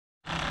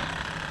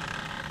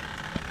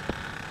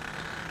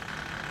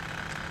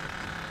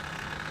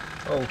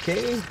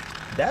Okay,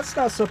 that's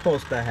not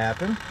supposed to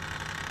happen.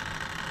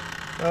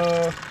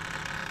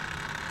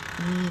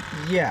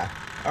 Yeah,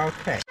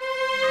 okay.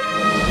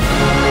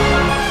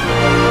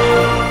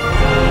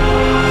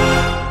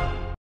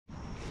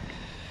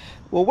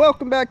 Well,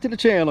 welcome back to the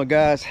channel,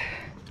 guys.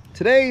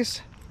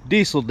 Today's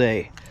diesel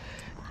day,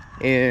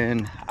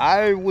 and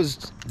I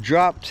was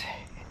dropped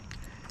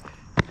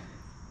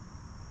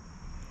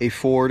a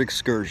Ford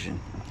Excursion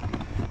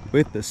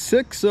with the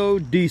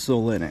 6.0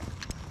 diesel in it.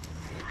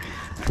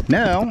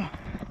 Now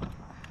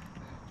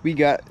we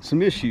got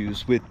some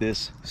issues with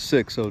this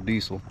 6.0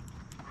 diesel.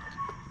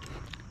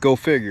 Go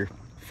figure.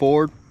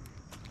 Ford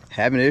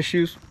having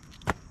issues?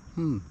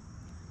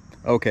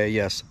 Okay,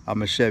 yes,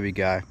 I'm a Chevy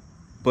guy,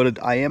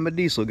 but I am a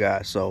diesel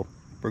guy, so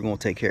we're gonna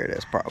take care of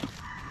this problem.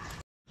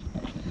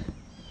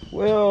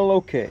 Well,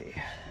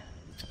 okay,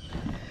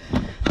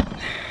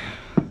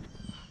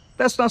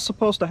 that's not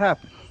supposed to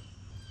happen.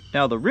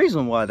 Now the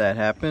reason why that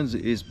happens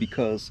is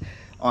because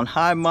on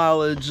high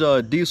mileage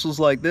diesels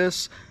like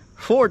this,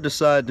 Ford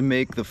decided to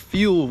make the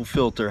fuel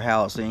filter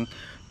housing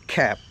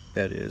cap,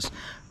 that is,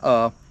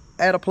 out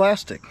of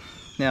plastic.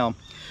 Now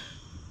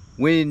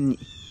when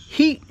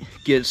heat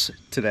gets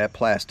to that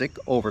plastic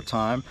over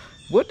time,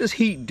 what does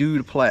heat do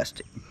to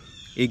plastic?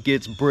 It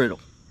gets brittle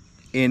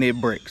and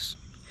it breaks.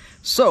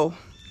 So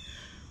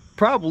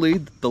probably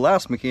the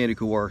last mechanic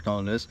who worked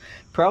on this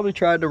probably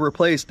tried to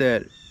replace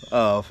that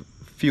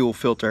fuel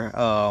filter,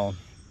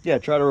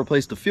 try to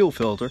replace the fuel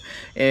filter,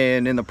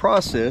 and in the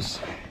process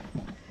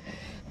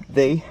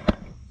they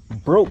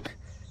broke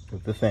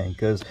the thing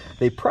because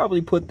they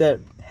probably put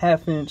that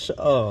 1/2 inch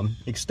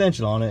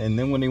extension on it, and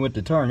then when they went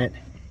to turn it,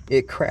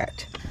 it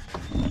cracked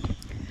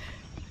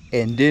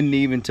and didn't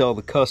even tell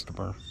the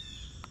customer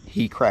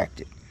he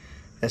cracked it.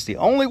 That's the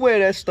only way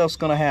that stuff's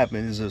gonna happen,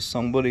 is if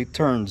somebody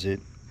turns it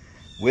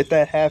with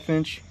that 1/2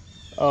 inch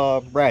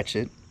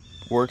ratchet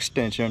or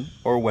extension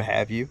or what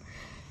have you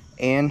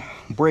and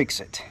breaks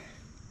it,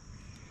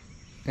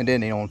 and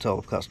then they don't tell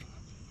the customer.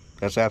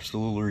 That's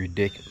absolutely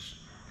ridiculous.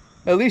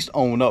 At least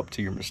own up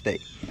to your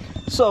mistake.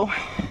 So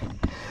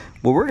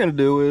what we're gonna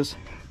do is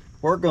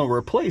we're gonna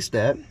replace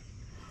that,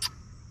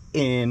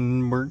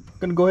 and we're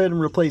gonna go ahead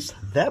and replace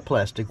that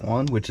plastic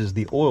one, which is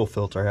the oil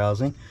filter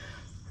housing,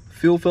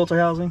 fuel filter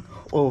housing,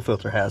 oil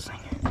filter housing.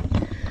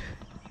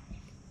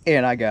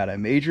 And I got a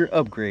major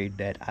upgrade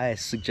that I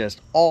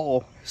suggest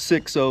all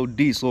 6.0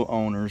 diesel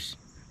owners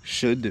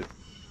should do.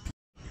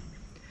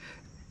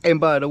 And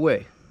by the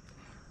way,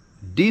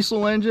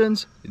 diesel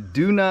engines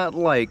do not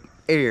like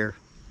air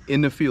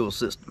in the fuel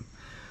system.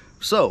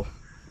 So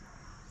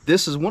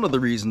this is one of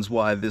the reasons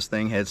why this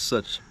thing had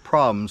such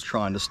problems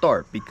trying to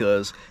start,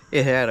 because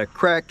it had a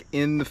crack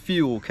in the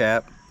fuel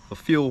cap, the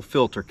fuel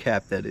filter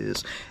cap that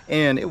is,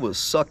 and it was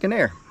sucking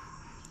air.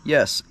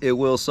 Yes, it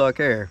will suck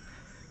air.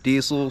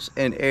 Diesels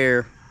and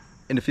air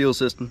in the fuel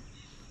system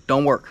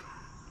don't work.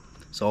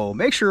 So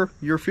make sure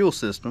your fuel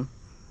system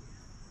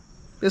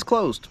is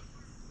closed,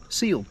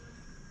 sealed,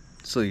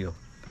 so you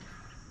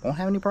won't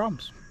have any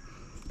problems.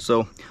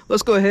 So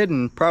let's go ahead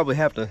and probably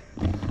have to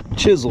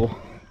chisel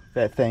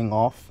that thing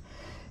off.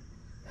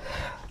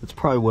 That's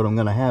probably what I'm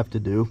gonna have to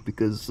do,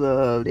 because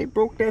they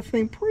broke that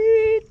thing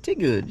pretty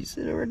good. You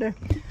see that right there?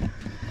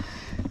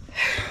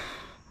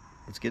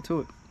 Let's get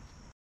to it.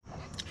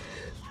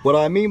 What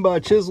I mean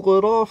by chisel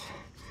it off,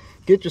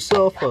 get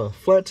yourself a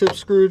flat tip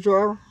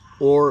screwdriver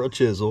or a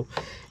chisel,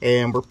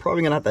 and we're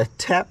probably gonna have to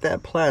tap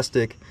that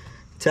plastic,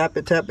 tap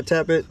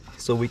it,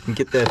 so we can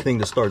get that thing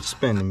to start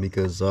spinning,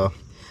 because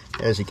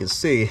as you can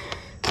see,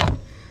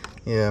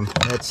 yeah,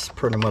 that's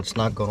pretty much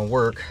not gonna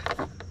work.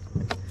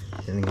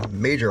 Getting a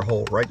major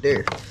hole right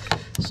there.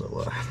 So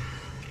of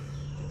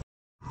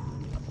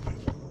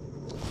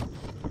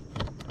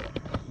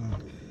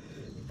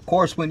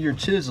course, when you're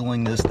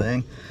chiseling this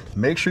thing,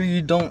 make sure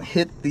you don't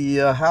hit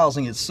the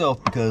housing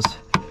itself, because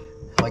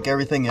like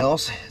everything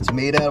else, it's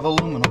made out of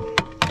aluminum.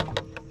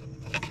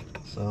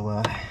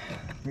 So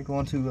we're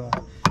going to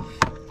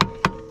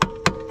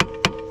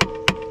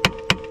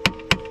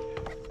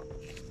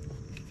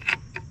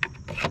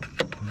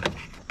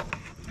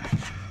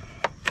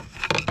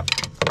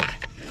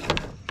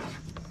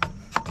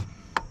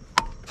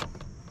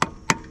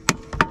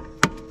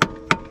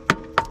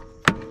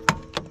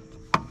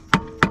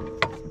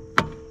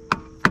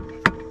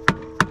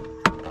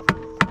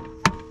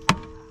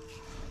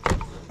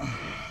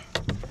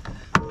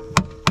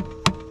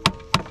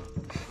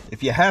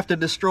if you have to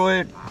destroy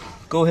it,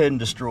 go ahead and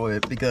destroy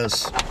it,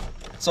 because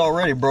it's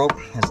already broke.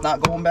 It's not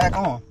going back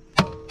on.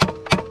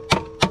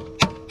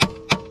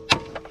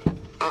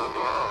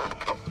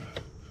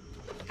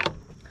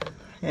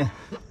 Yeah,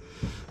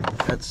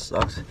 that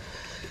sucks.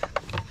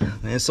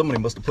 Man,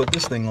 somebody must have put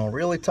this thing on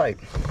really tight.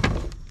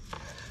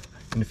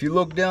 And if you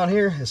look down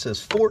here, it says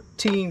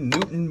 14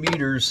 Newton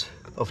meters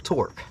of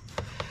torque.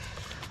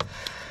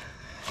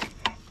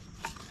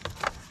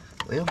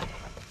 Well,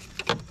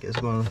 guess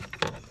we're gonna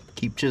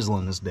keep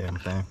chiseling this damn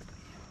thing.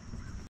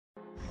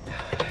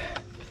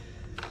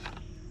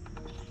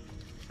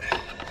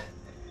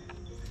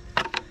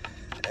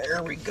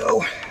 There we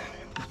go.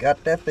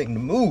 got that thing to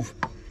move.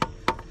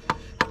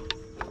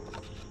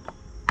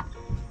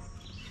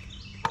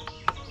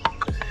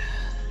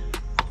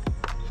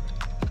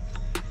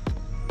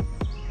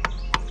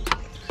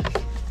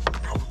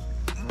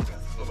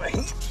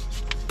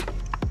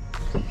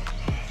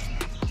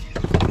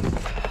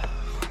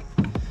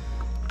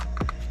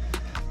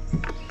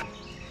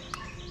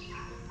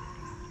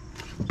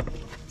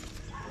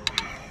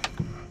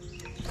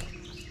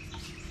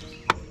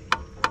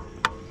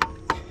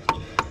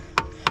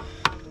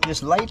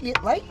 Just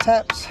light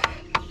taps,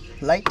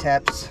 light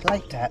taps,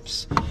 light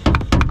taps.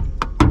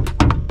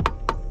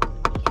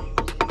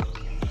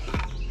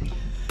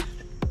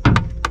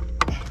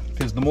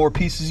 Because the more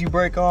pieces you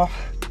break off,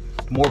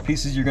 the more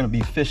pieces you're going to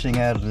be fishing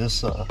out of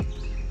this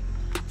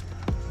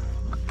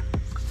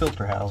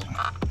filter housing.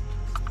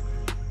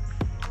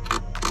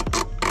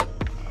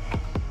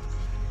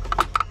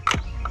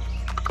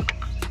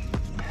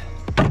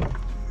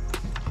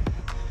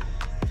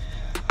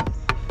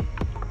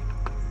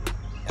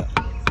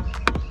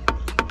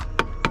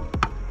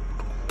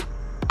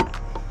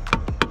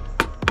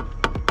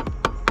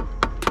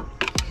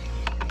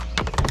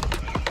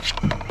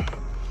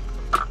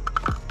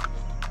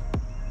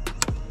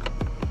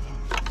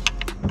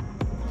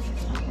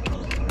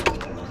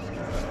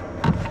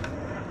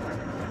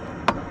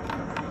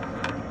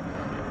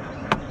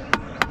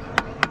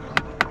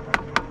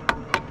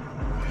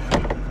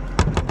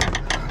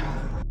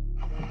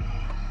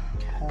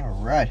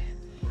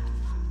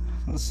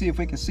 Let's see if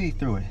we can see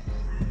through it.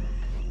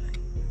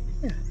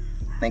 Yeah,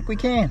 I think we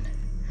can.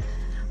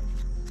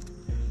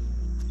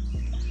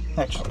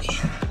 Actually,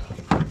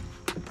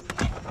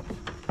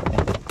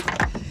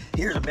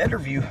 here's a better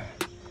view.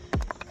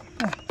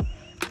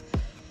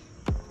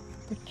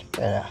 Check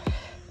that out.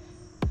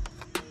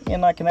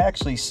 And I can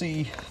actually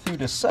see through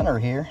the center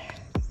here.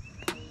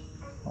 I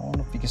don't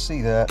know if you can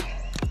see that.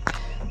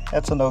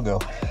 That's a no-go.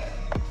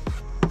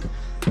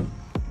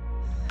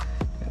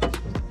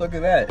 Look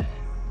at that.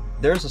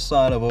 There's a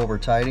sign of over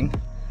tightening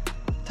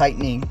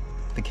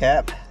the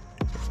cap.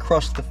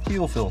 Crushed the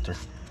fuel filter.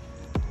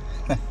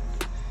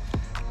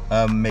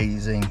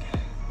 Amazing.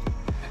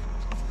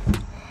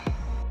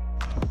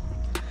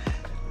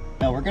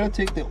 Now we're going to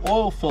take the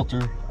oil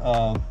filter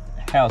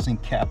housing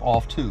cap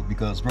off too,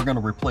 because we're going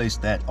to replace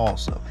that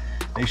also.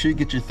 Make sure you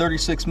get your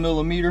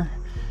 36mm.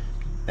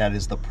 That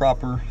is the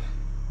proper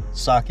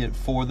socket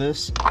for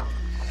this.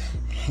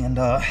 And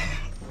go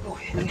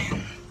ahead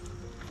and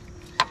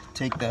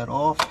take that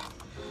off.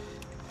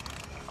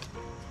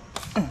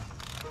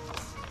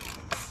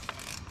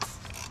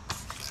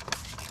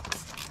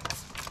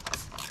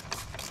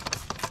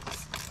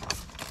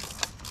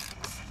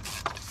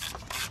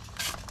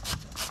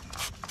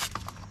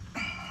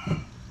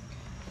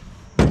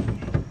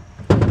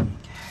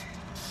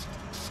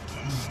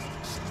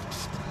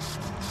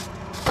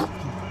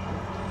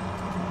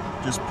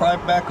 Just pry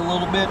it back a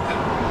little bit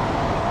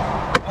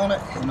on it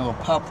and it'll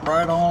pop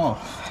right on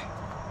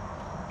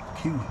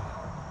off. Phew.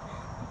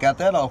 Got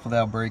that off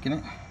without breaking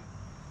it.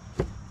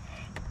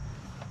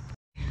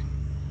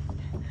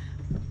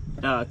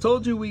 Now I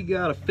told you we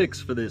got a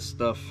fix for this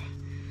stuff.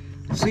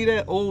 See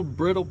that old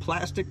brittle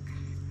plastic?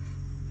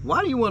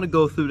 Why do you want to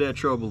go through that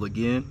trouble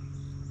again?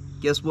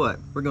 Guess what?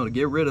 We're going to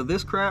get rid of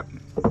this crap.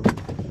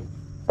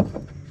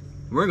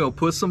 We're going to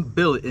put some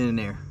billet in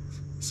there.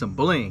 Some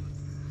bling.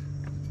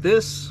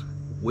 This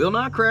will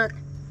not crack,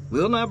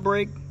 will not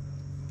break.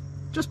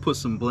 Just put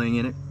some bling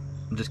in it.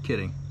 I'm just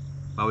kidding.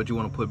 Why would you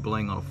want to put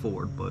bling on a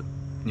Ford? But,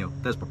 you know,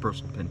 that's my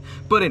personal opinion.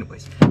 But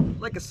anyways,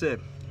 like I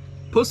said,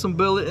 put some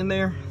billet in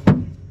there.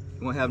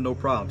 You won't have no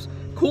problems.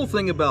 Cool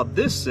thing about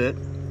this set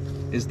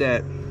is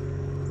that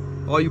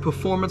all you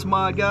performance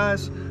mod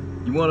guys,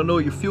 you want to know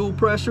your fuel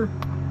pressure?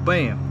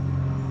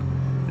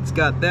 Bam. It's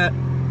got that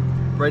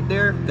right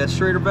there, that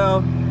Schrader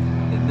valve.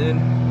 And then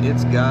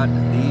it's got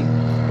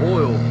the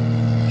oil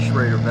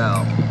Schrader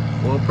valve.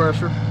 Oil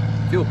pressure,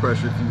 fuel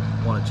pressure if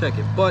you want to check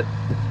it. But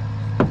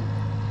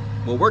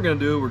what we're going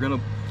to do, we're going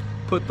to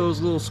put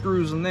those little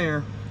screws in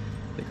there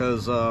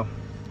because I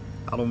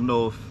don't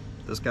know if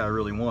this guy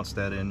really wants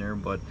that in there,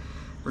 but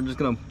we're just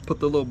going to put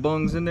the little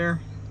bungs in there,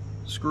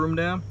 screw them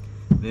down,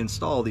 and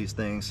install these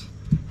things.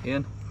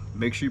 And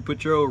make sure you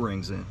put your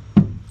O-rings in.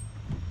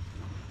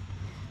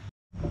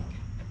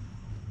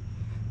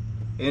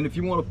 And if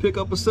you want to pick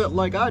up a set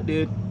like I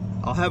did,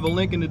 I'll have a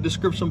link in the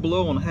description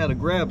below on how to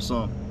grab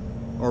some,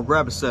 or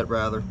grab a set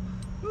rather.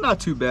 Not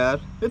too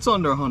bad. It's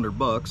under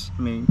 $100.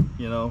 I mean,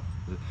 you know,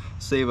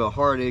 save a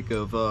heartache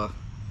of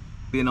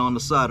being on the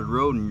side of the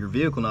road and your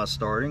vehicle not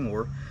starting,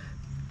 or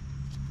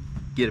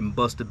getting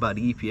busted by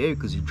the EPA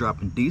because you're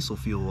dropping diesel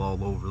fuel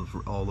all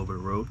over the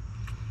road.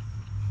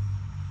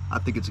 I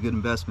think it's a good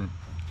investment.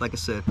 Like I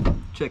said,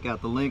 check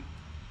out the link.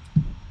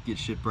 Get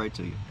shipped right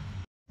to you.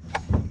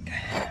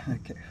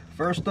 Okay.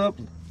 First up,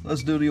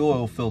 let's do the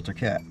oil filter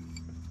cap.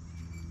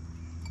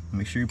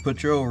 Make sure you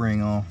put your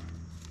O-ring on.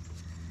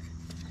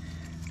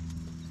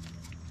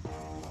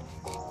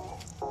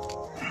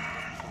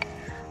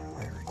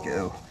 There we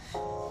go.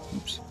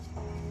 Oops.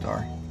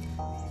 Sorry.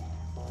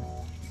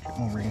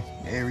 O-ring.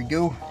 There we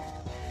go.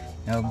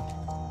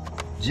 Now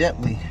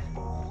gently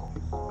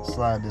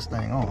slide this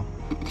thing on.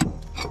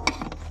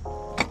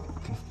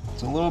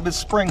 It's a little bit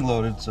spring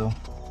loaded, so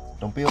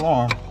don't be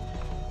alarmed.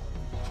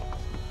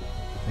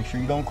 Make sure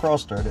you don't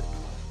cross start it.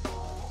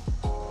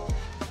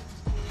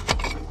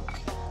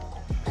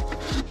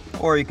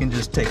 Or you can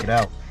just take it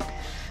out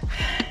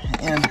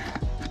and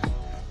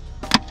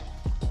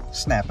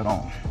snap it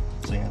on,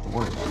 so you don't have to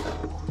worry about that.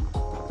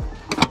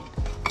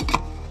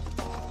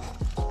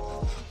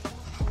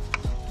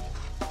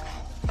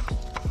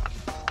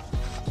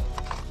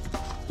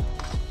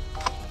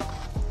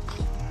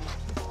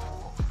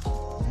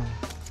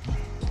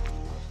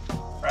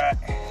 Right.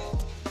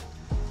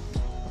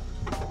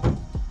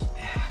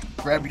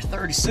 Grab your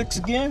 36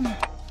 again.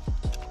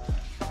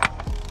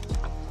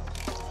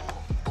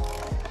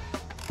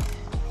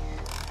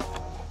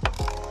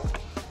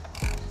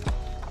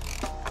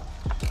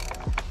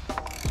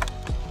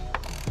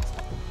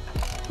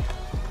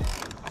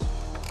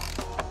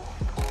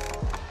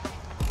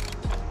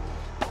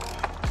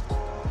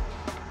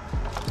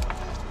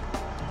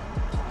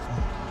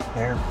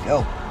 There we go.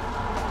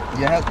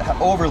 You have to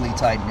overly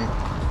tighten it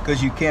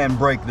because you can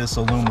break this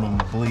aluminum,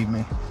 believe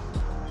me.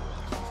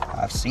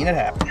 I've seen it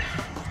happen.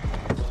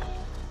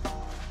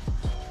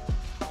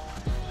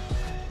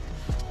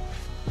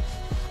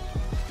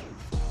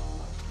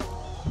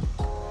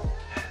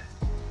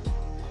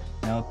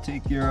 Now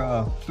take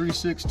your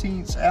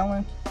 3/16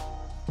 Allen.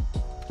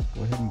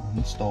 Go ahead and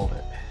install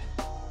that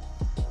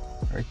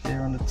right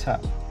there on the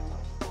top.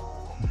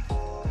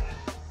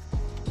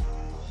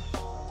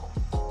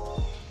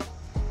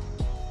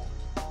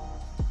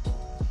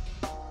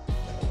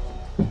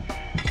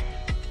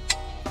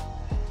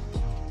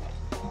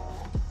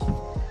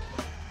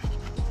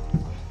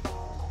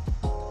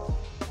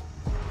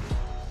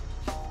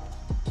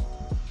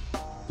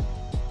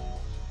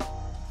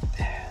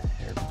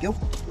 Go.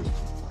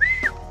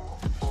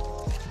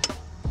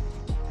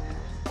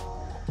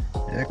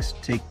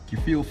 Next, take your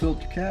fuel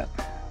filter cap,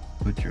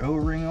 put your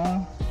O-ring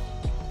on.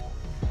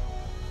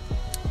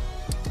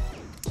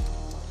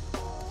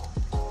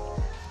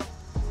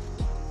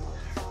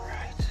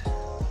 Alright,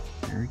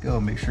 there we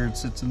go. Make sure it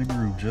sits in the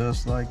groove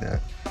just like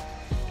that.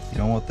 You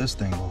don't want this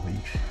thing to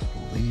leak,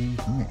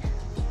 believe me.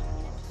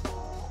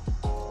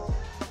 Alright,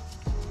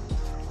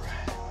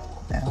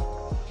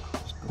 now,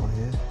 just go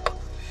ahead.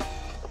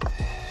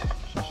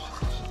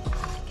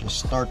 Just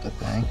start the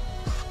thing.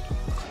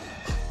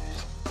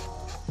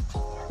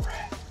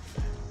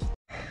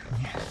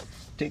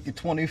 Take your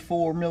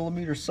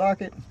 24mm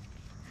socket.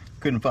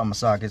 Couldn't find my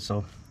socket,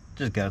 so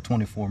just got a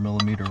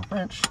 24mm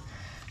wrench.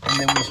 And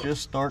then we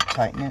just start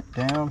tightening it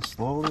down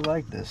slowly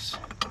like this.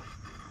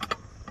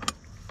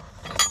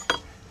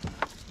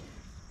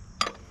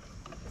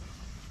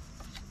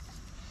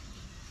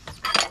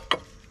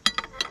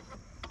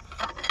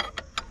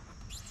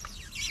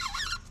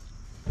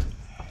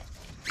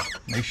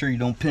 Make sure you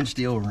don't pinch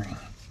the O-ring.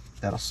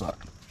 That'll suck.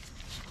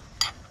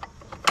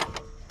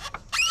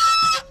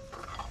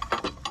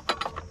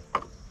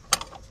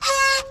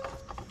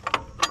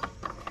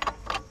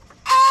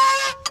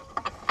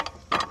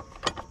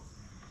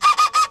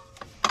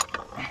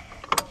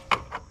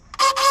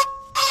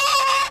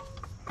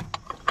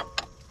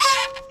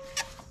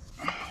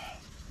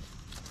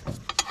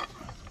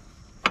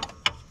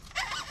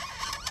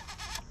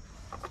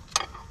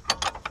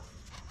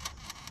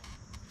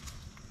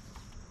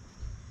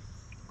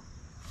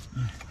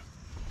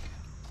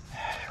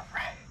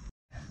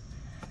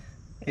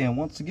 And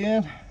once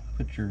again,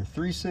 put your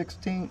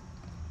 3/16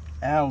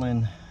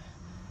 Allen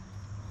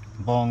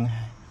bung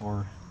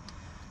or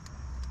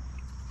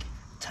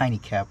tiny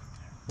cap,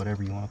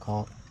 whatever you want to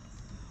call it.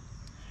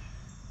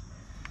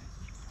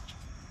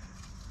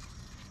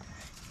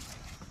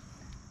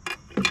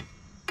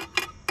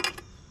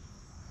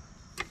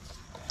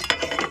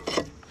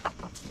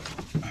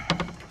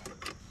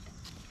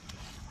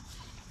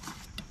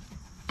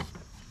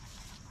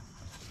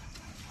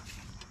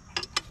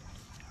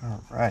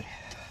 All right.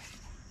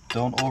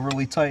 Don't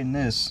overly tighten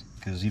this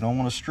because you don't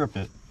want to strip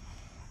it.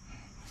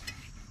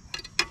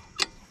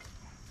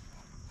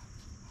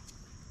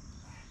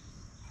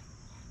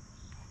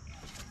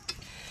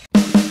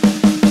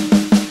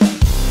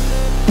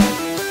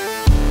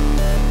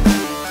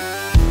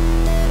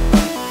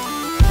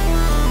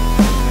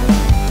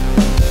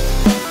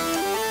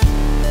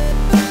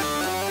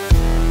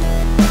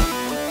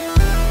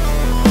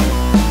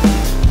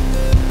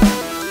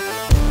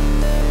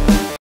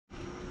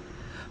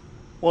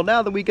 Well,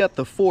 now that we got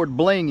the Ford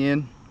bling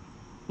in,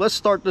 let's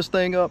start this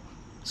thing up,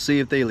 see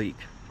if they leak.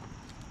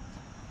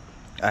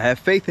 I have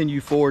faith in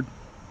you, Ford.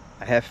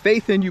 I have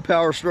faith in you,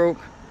 Powerstroke.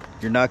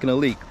 You're not gonna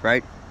leak,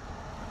 right?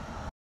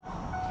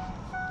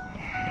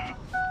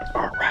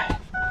 All right.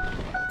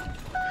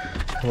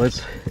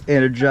 Let's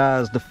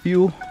energize the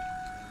fuel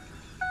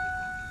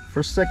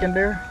for a second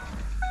there.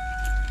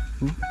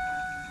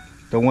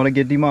 Don't want to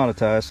get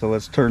demonetized, so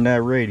let's turn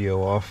that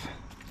radio off.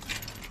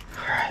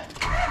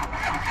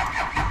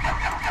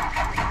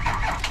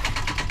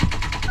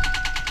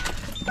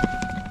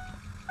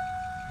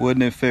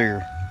 Wouldn't it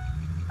figure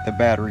the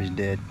battery's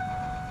dead?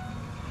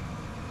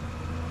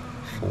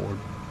 Ford.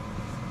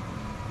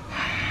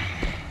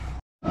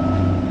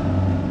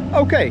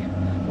 Okay,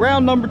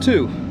 round number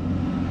 2.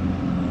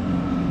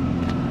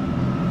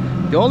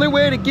 The only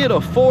way to get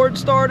a Ford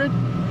started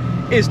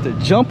is to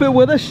jump it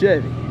with a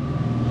Chevy.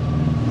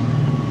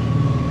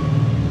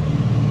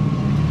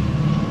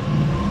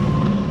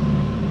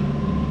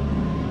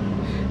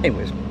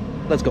 Anyways,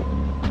 let's go.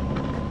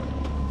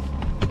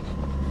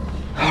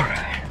 All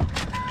right,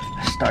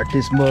 let's start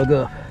this mug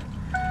up.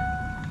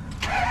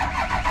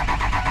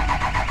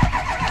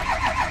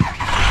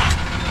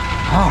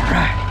 All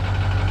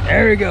right,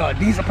 there we go,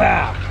 diesel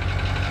power.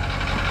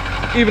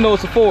 Even though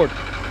it's a Ford,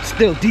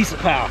 still diesel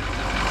power.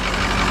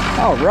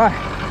 All right,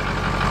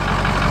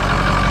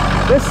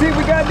 let's see if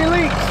we got any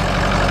leaks.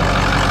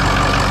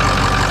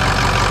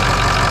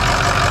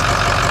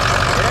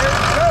 There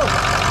we go.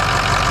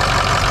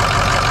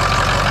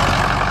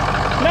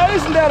 Now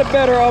isn't that a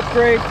better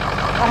upgrade?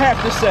 I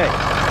have to say.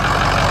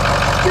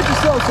 Get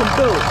yourself some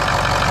billet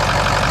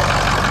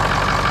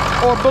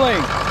or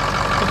bling,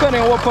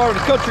 depending on what part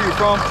of the country you're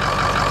from.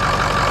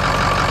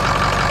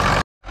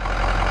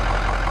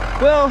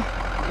 Well,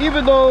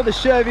 even though the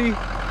Chevy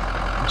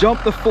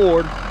jumped the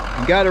Ford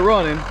and got it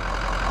running,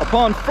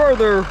 upon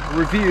further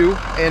review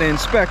and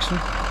inspection,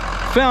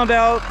 found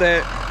out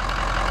that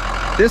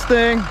this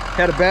thing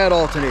had a bad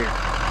alternator.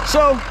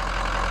 So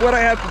what I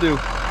have to do,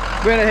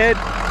 went ahead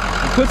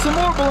and put some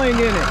more bling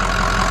in it,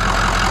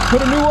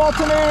 put a new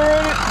alternator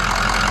in it,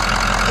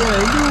 and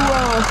a new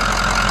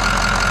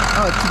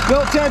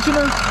belt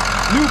tensioner,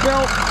 new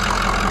belt.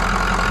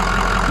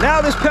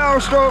 Now this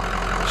Powerstroke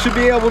should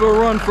be able to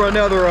run for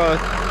another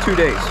 2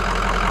 days,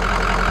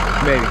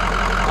 maybe.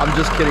 I'm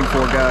just kidding,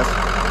 Ford guys.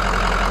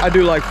 I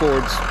do like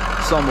Fords,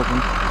 some of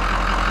them.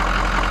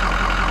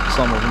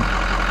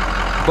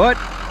 But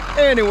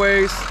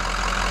anyways,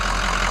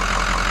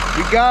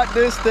 we got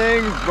this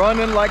thing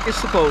running like it's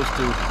supposed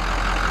to.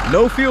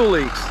 No fuel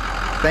leaks,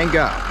 thank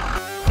God.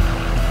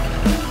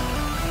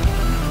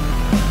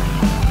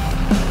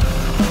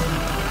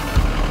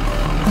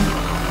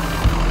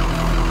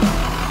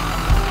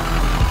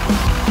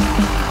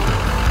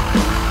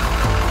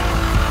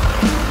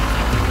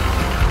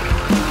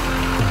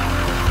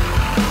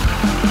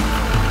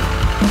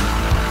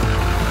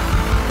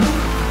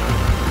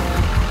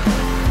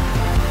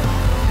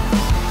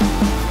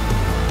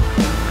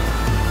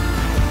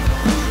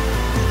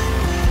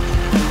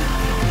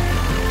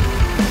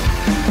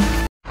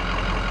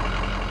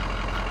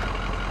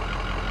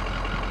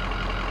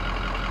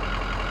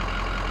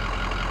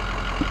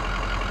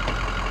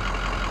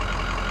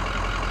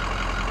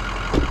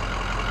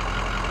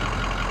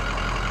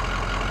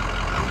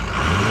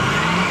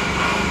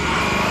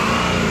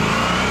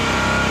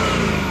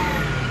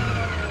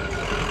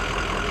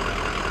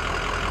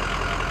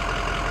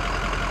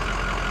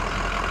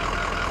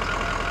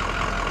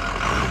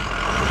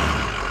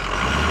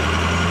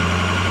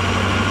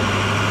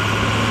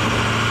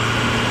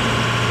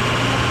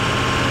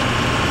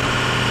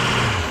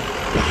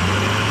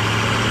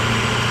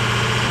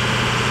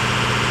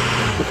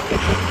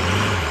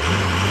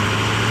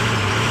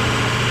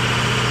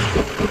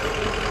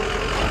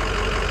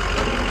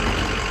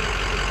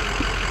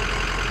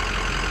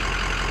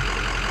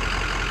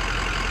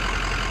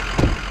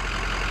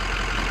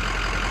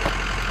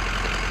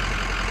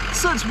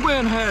 Since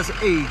when has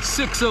a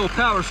 6.0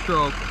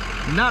 Powerstroke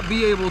not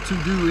be able to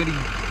do any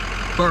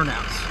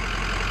burnouts?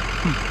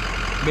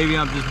 Maybe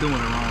I'm just doing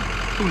it wrong.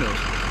 Who knows?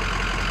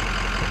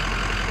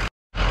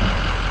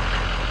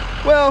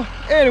 Well,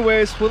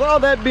 anyways, with all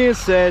that being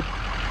said,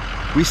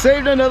 we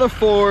saved another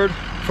Ford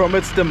from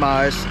its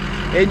demise.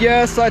 And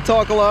yes, I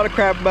talk a lot of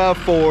crap about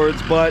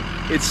Fords, but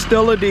it's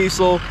still a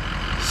diesel,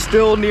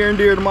 still near and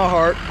dear to my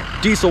heart,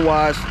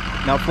 diesel-wise,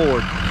 not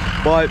Ford.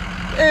 But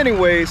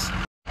anyways,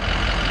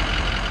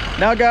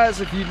 now guys,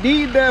 if you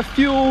need that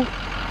fuel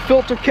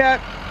filter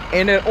cap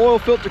and that oil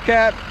filter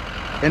cap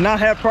and not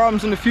have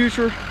problems in the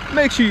future,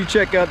 make sure you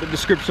check out the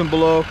description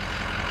below.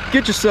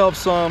 Get yourself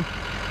some.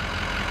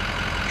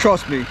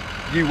 Trust me,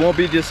 you won't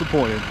be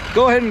disappointed.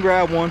 Go ahead and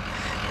grab one.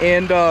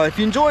 And if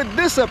you enjoyed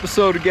this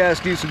episode of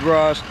Gas Diesel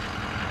Garage,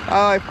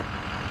 I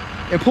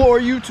implore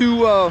you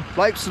to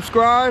like,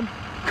 subscribe,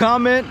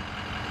 comment,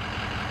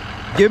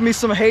 give me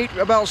some hate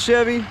about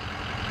Chevy.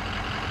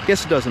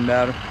 Guess it doesn't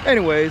matter.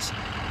 Anyways,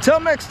 till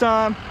next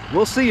time,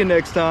 we'll see you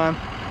next time.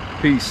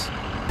 Peace.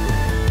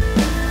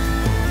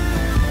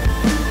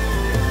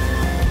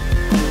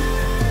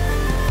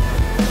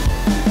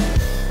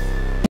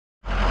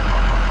 I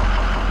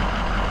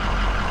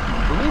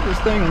believe this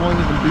thing won't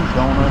even do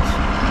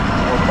donuts.